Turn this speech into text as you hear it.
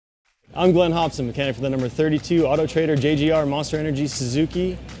I'm Glenn Hobson, mechanic for the number 32 Autotrader JGR Monster Energy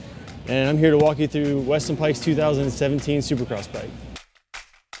Suzuki, and I'm here to walk you through Weston Peick's 2017 Supercross bike.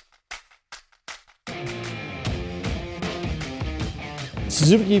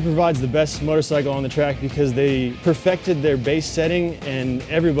 Suzuki provides the best motorcycle on the track because they perfected their base setting and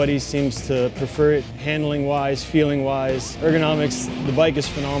everybody seems to prefer it handling-wise, feeling-wise. Ergonomics, the bike is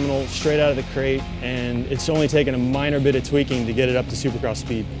phenomenal, straight out of the crate, and it's only taken a minor bit of tweaking to get it up to Supercross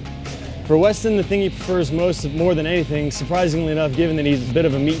speed. For Weston, the thing he prefers more than anything, surprisingly enough, given that he's a bit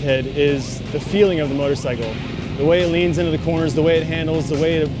of a meathead, is the feeling of the motorcycle. The way it leans into the corners, the way it handles, the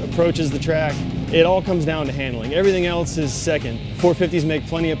way it approaches the track. It all comes down to handling. Everything else is second. 450s make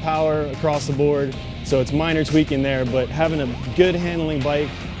plenty of power across the board, so it's minor tweaking there, but having a good handling bike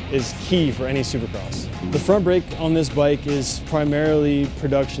is key for any Supercross. The front brake on this bike is primarily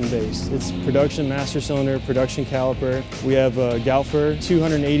production based. It's production master cylinder, production caliper. We have a Galfer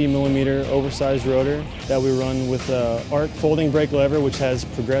 280mm oversized rotor that we run with a arc folding brake lever, which has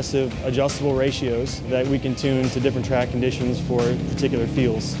progressive adjustable ratios that we can tune to different track conditions for particular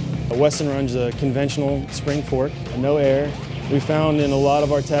feels. Weston runs a conventional spring fork, no air. We found in a lot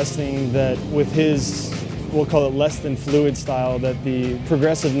of our testing that with his, we'll call it less than fluid style, that the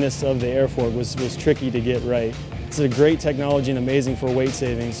progressiveness of the air fork was tricky to get right. It's a great technology and amazing for weight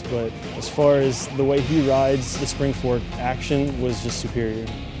savings, but as far as the way he rides, the spring fork action was just superior.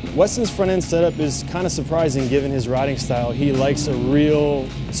 Weston's front end setup is kind of surprising given his riding style. He likes a real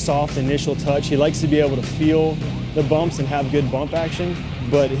soft initial touch. He likes to be able to feel the bumps and have good bump action,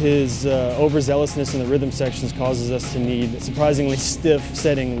 but his overzealousness in the rhythm sections causes us to need surprisingly stiff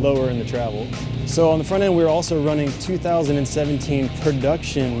setting lower in the travel. So on the front end, we're also running 2017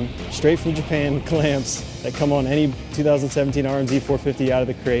 production, straight from Japan, clamps that come on any 2017 RM-Z450 out of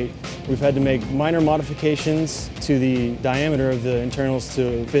the crate. We've had to make minor modifications to the diameter of the internals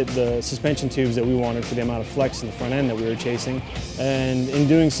to fit the suspension tubes that we wanted for the amount of flex in the front end that we were chasing. And in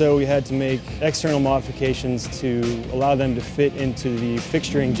doing so, we had to make external modifications to allow them to fit into the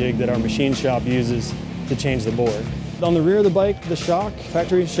fixturing jig that our machine shop uses to change the board. On the rear of the bike, the shock,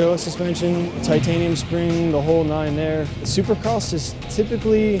 factory Showa suspension, titanium spring, the whole nine there. The Supercross is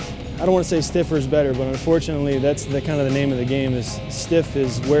typically, I don't want to say stiffer is better, but unfortunately that's the kind of the name of the game, is stiff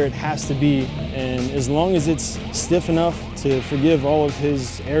is where it has to be. And as long as it's stiff enough to forgive all of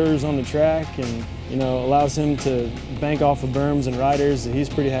his errors on the track and allows him to bank off of berms and riders, he's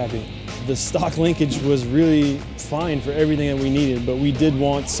pretty happy. The stock linkage was really fine for everything that we needed, but we did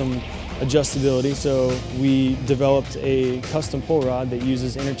want some adjustability, so we developed a custom pull rod that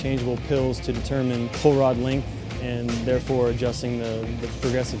uses interchangeable pills to determine pull rod length and therefore adjusting the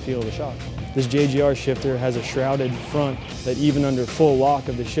progressive feel of the shock. This JGR shifter has a shrouded front that even under full lock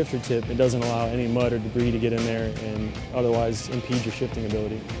of the shifter tip, it doesn't allow any mud or debris to get in there and otherwise impede your shifting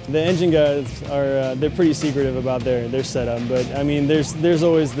ability. The engine guys are, they're pretty secretive about their setup, but I mean, there's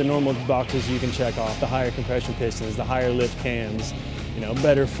always the normal boxes you can check off, the higher compression pistons, the higher lift cams,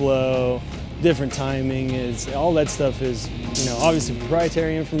 better flow, different timing, all that stuff is, obviously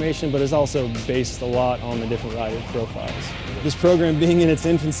proprietary information, but it's also based a lot on the different rider profiles. This program being in its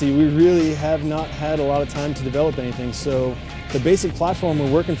infancy, we really have not had a lot of time to develop anything, so the basic platform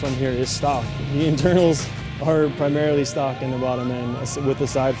we're working from here is stock. The internals are primarily stock in the bottom end, with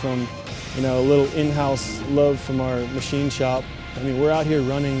aside from, a little in-house love from our machine shop. I mean, we're out here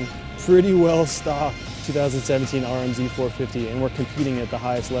running pretty well stocked 2017 RM-Z450, and we're competing at the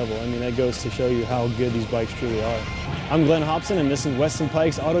highest level. I mean, that goes to show you how good these bikes truly are. I'm Glenn Hobson, and this is Weston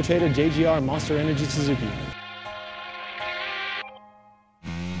Peick's Autotrader JGR Monster Energy Suzuki.